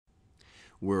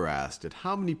we're asked at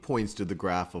how many points did the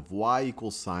graph of y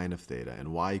equals sine of theta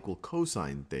and y equal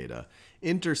cosine theta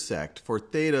intersect for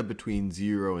theta between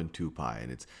 0 and 2 pi.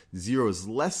 And it's 0 is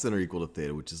less than or equal to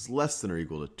theta, which is less than or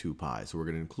equal to 2 pi. So we're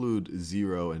going to include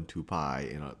 0 and 2 pi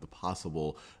in the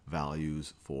possible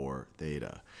values for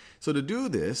theta. So to do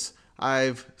this,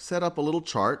 I've set up a little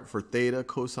chart for theta,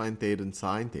 cosine theta, and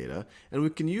sine theta. And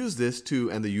we can use this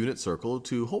and the unit circle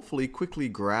to hopefully quickly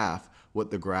graph what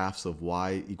the graphs of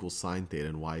y equals sine theta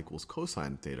and y equals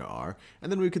cosine theta are. And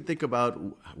then we could think about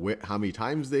how many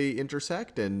times they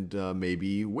intersect and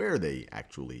maybe where they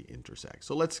actually intersect.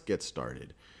 So let's get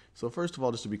started. So first of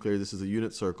all, just to be clear, this is a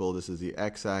unit circle. This is the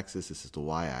x-axis. This is the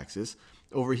y-axis.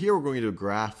 Over here, we're going to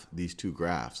graph these two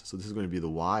graphs. So this is going to be the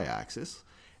y-axis.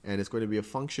 And it's going to be a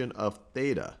function of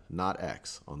theta, not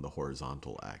x, on the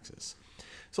horizontal axis.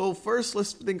 So first,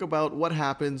 let's think about what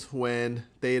happens when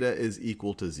theta is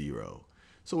equal to 0.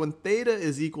 So when theta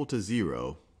is equal to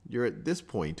 0, you're at this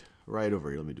point right over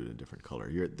here. Let me do it in a different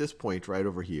color. You're at this point right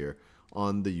over here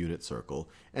on the unit circle.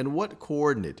 And what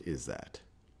coordinate is that?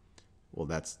 Well,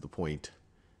 that's the point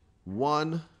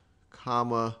 1,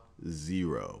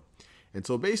 0. And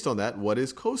so based on that, what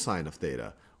is cosine of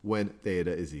theta when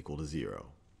theta is equal to 0?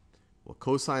 Well,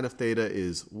 cosine of theta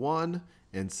is 1,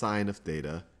 and sine of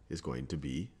theta is going to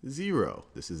be 0.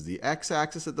 This is the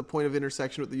x-axis at the point of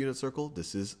intersection with the unit circle.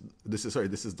 This is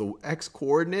the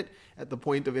x-coordinate at the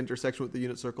point of intersection with the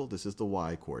unit circle. This is the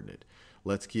y-coordinate.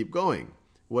 Let's keep going.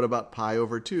 What about pi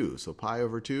over 2? So pi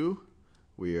over 2,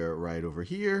 we are right over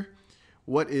here.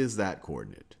 What is that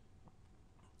coordinate?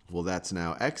 Well, that's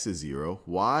now x is 0,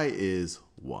 y is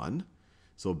 1.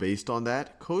 So based on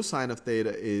that, cosine of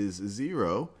theta is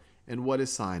 0. And what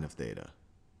is sine of theta?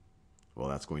 Well,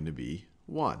 that's going to be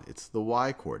 1. It's the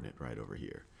y-coordinate right over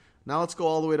here. Now let's go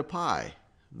all the way to pi.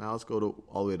 Now let's go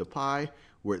all the way to pi.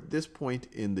 We're at this point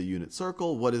in the unit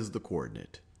circle. What is the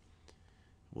coordinate?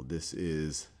 Well, this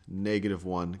is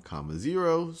 -1,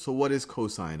 0. So what is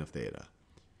cosine of theta?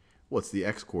 What's the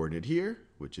x-coordinate here,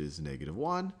 which is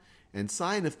 -1. And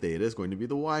sine of theta is going to be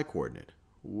the y-coordinate,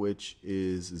 which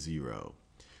is 0.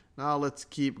 Now let's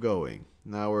keep going.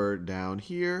 Now we're down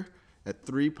here at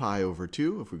 3 pi over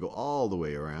 2. If we go all the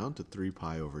way around to 3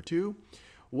 pi over 2,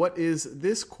 what is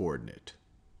this coordinate?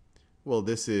 Well,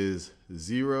 this is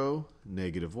 0,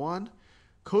 -1.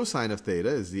 Cosine of theta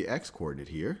is the x-coordinate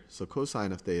here. So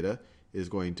cosine of theta is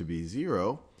going to be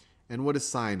 0. And what is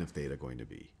sine of theta going to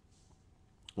be?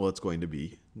 Well, it's going to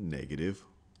be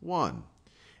 -1.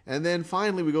 And then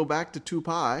finally, we go back to 2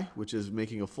 pi, which is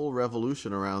making a full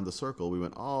revolution around the circle. We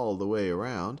went all the way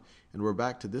around, and we're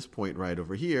back to this point right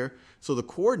over here. So the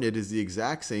coordinate is the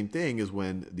exact same thing as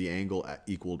when the angle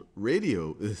equals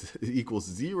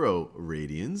 0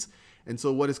 radians. And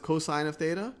so what is cosine of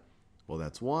theta? Well,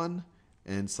 that's 1,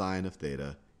 and sine of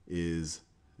theta is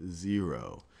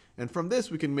 0. And from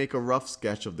this, we can make a rough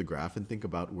sketch of the graph and think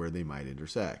about where they might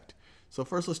intersect. So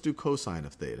first, let's do cosine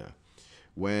of theta.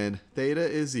 When theta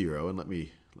is 0, and let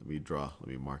me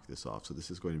mark this off. So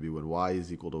this is going to be when y is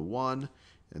equal to 1,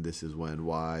 and this is when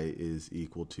y is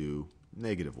equal to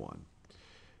 -1.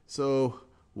 So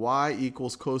y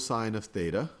equals cosine of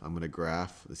theta. I'm going to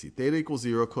graph, let's see, theta equals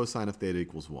 0, cosine of theta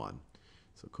equals 1.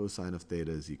 So cosine of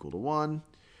theta is equal to 1.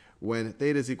 When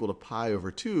theta is equal to pi over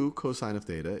 2, cosine of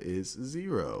theta is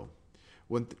 0.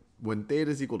 When theta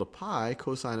is equal to pi,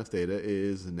 cosine of theta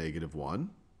is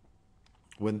 -1.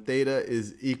 When theta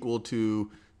is equal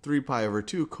to 3 pi over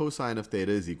 2, cosine of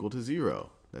theta is equal to 0.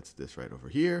 That's this right over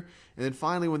here. And then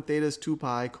finally, when theta is 2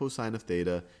 pi, cosine of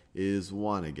theta is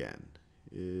 1 again.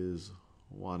 And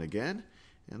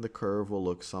the curve will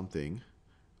look something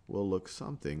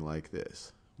like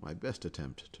this. My best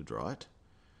attempt to draw it.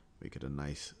 Make it a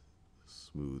nice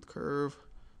smooth curve.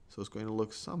 So it's going to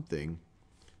look something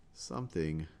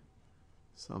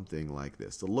like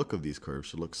this. The look of these curves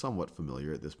should look somewhat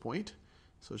familiar at this point.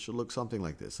 So it should look something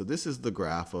like this. So this is the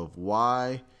graph of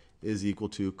y is equal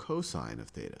to cosine of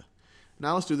theta.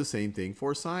 Now let's do the same thing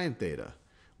for sine theta.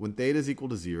 When theta is equal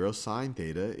to 0, sine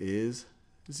theta is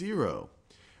 0.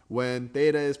 When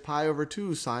theta is pi over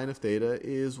 2, sine of theta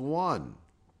is 1.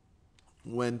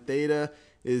 When theta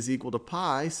is equal to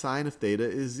pi, sine of theta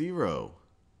is 0.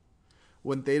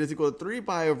 When theta is equal to 3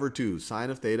 pi over 2,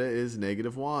 sine of theta is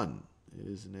 -1.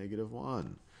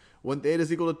 When theta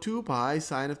is equal to 2 pi,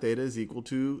 sine of theta is equal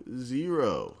to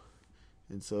 0.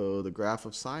 And so the graph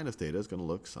of sine of theta is going to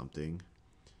look something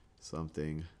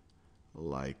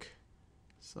like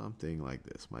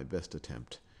this. My best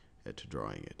attempt at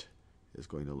drawing it is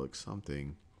going to look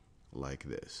something like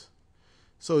this.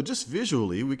 So just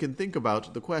visually, we can think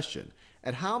about the question.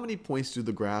 At how many points do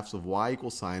the graphs of y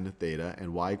equals sine of theta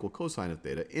and y equal cosine of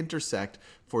theta intersect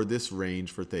for this range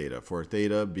for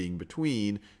theta being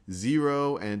between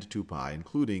 0 and 2 pi,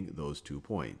 including those 2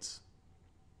 points?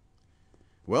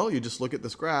 Well, you just look at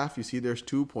this graph, you see there's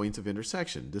 2 points of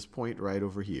intersection. This point right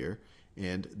over here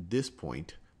and this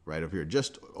point right over here,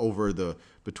 just over the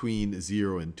between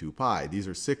 0 and 2 pi. These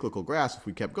are cyclical graphs. If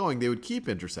we kept going, they would keep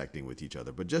intersecting with each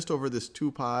other. But just over this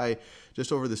 2 pi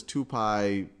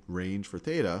range for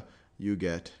theta, you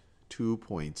get 2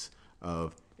 points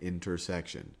of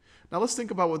intersection. Now let's think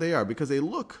about what they are, because they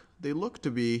look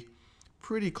to be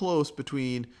pretty close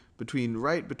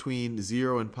right between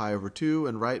 0 and pi over 2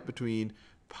 and right between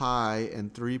pi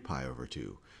and 3 pi over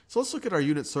 2. So let's look at our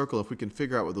unit circle if we can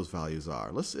figure out what those values are.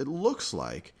 It looks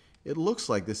like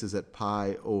this is at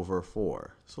pi over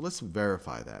 4. So let's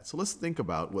verify that. So let's think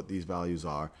about what these values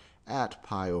are at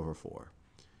pi over 4.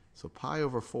 So pi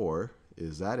over 4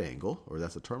 is that angle, or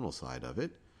that's the terminal side of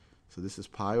it. So this is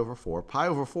pi over 4. Pi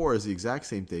over 4 is the exact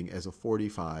same thing as a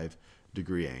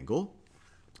 45-degree angle.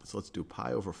 So let's do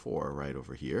pi over 4 right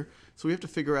over here. So we have to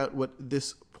figure out what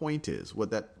this point is, what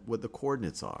the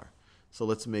coordinates are. So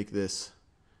let's make this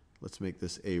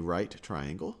a right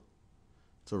triangle.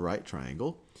 It's a right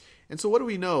triangle. And so what do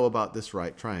we know about this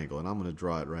right triangle? And I'm going to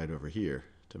draw it right over here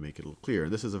to make it a little clearer.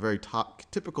 This is a very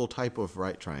typical type of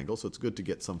right triangle, so it's good to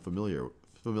get some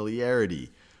familiarity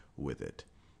with it.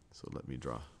 So let me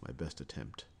draw my best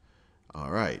attempt.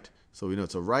 All right. So we know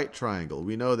it's a right triangle.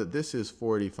 We know that this is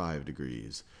 45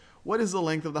 degrees. What is the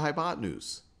length of the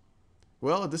hypotenuse?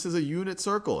 Well, this is a unit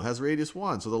circle. It has radius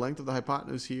 1. So the length of the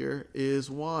hypotenuse here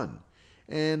is 1.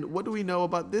 And what do we know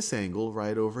about this angle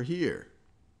right over here?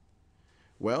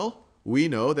 Well, we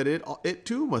know that it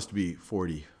too must be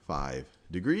 45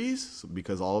 degrees,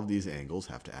 because all of these angles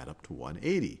have to add up to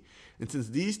 180. And since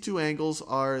these two angles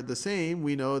are the same,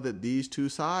 we know that these two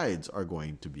sides are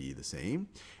going to be the same.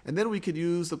 And then we could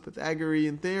use the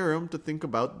Pythagorean theorem to think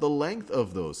about the length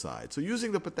of those sides. So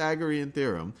using the Pythagorean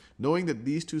theorem, knowing that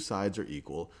these two sides are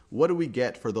equal, what do we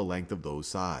get for the length of those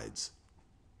sides?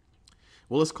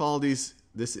 Well, let's call if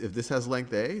this has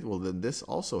length a, well then this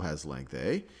also has length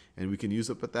a, and we can use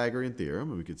the Pythagorean theorem,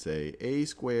 and we could say a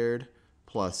squared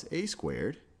plus a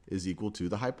squared is equal to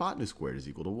the hypotenuse squared is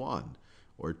equal to 1.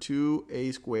 Or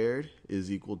 2a squared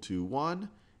is equal to 1,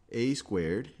 a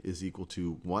squared is equal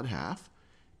to 1/2.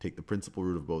 Take the principal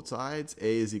root of both sides.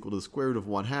 A is equal to the square root of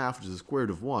 1/2, which is the square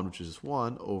root of 1, which is just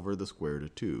 1 over the square root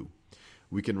of 2.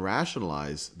 We can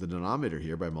rationalize the denominator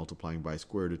here by multiplying by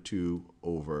square root of 2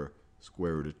 over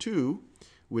square root of 2,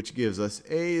 which gives us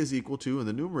a is equal to, in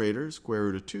the numerator, square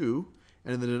root of 2,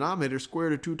 and in the denominator, square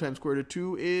root of 2 times square root of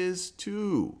 2 is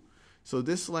 2. So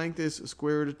this length is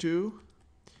square root of 2,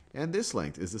 and this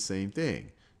length is the same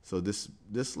thing. So this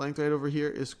length right over here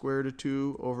is square root of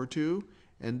 2 over 2,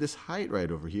 and this height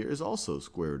right over here is also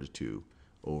square root of 2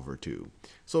 over 2.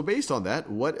 So based on that,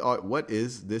 what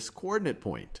is this coordinate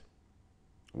point?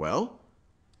 Well,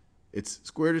 it's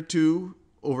square root of 2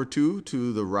 over 2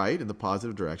 to the right in the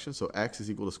positive direction, so x is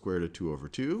equal to square root of 2 over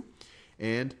 2,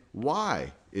 and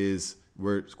y is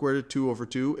we're square root of 2 over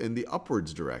 2 in the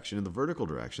upwards direction, in the vertical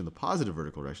direction, the positive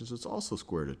vertical direction, so it's also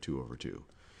square root of 2 over 2.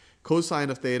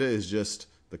 Cosine of theta is just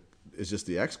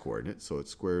the x-coordinate, so it's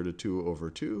square root of 2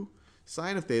 over 2.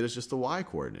 Sine of theta is just the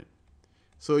y-coordinate.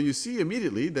 So you see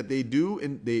immediately that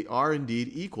they are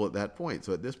indeed equal at that point.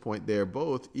 So at this point, they are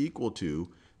both equal to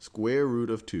square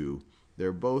root of 2.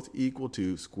 They're both equal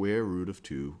to square root of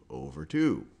 2 over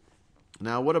 2.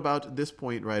 Now, what about this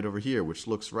point right over here, which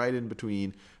looks right in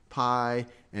between pi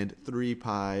and 3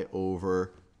 pi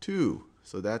over 2?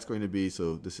 So that's going to be,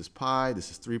 so this is pi,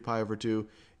 this is 3 pi over 2.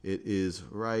 It is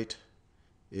right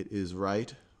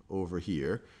over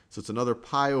here. So it's another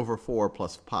pi over 4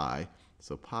 plus pi.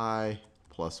 So pi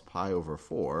plus pi over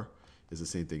 4 is the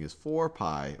same thing as 4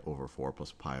 pi over 4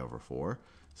 plus pi over 4.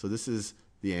 So this is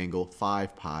the angle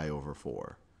 5 pi over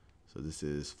 4. So this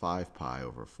is 5 pi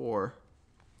over 4.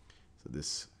 So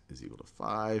this is equal to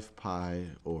 5 pi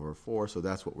over 4. So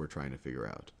that's what we're trying to figure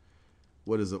out.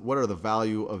 What are the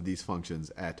value of these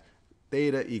functions at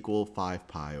theta equal 5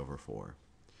 pi over 4?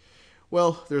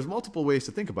 Well, there's multiple ways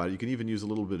to think about it. You can even use a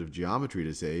little bit of geometry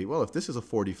to say, well, if this is a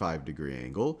 45-degree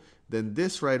angle, then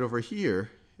this right over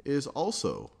here is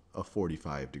also a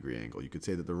 45-degree angle. You could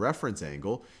say that the reference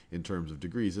angle in terms of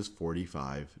degrees is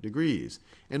 45 degrees.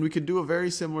 And we could do a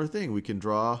very similar thing. We can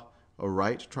draw a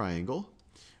right triangle.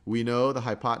 We know the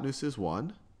hypotenuse is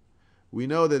 1. We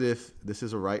know that if this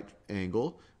is a right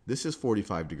angle, this is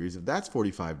 45 degrees. If that's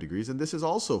 45 degrees, then this is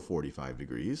also 45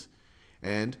 degrees.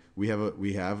 And we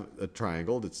have a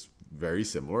triangle that's very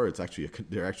similar.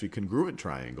 They're actually congruent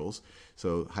triangles.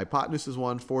 So hypotenuse is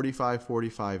 1, 45,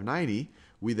 45, 90.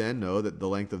 We then know that the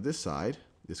length of this side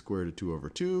is square root of 2 over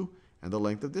 2, and the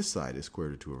length of this side is square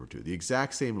root of 2 over 2. The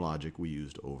exact same logic we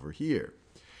used over here.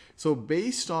 So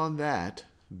based on that,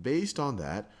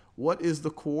 what is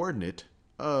the coordinate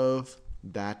of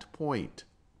that point?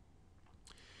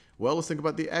 Well, let's think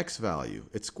about the x value.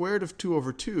 It's square root of 2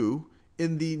 over 2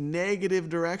 in the negative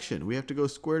direction. We have to go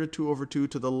square root of 2 over 2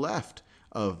 to the left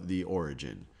of the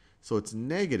origin. So it's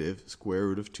negative square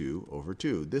root of 2 over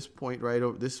 2. This point right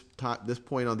over this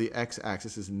point on the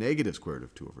x-axis is negative square root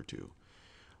of 2 over 2.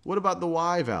 What about the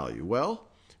y value? Well,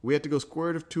 we have to go square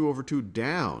root of 2 over 2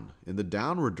 down in the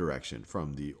downward direction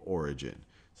from the origin.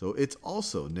 So it's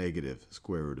also negative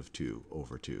square root of 2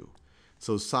 over 2.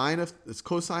 So cosine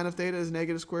of theta is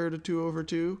negative square root of 2 over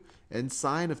 2, and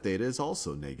sine of theta is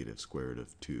also negative square root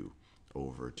of 2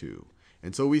 over 2.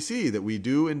 And so we see that we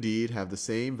do indeed have the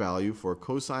same value for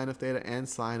cosine of theta and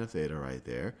sine of theta right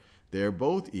there. They are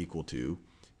both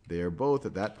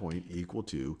at that point equal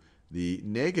to the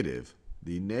negative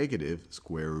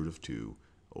square root of 2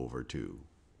 over 2.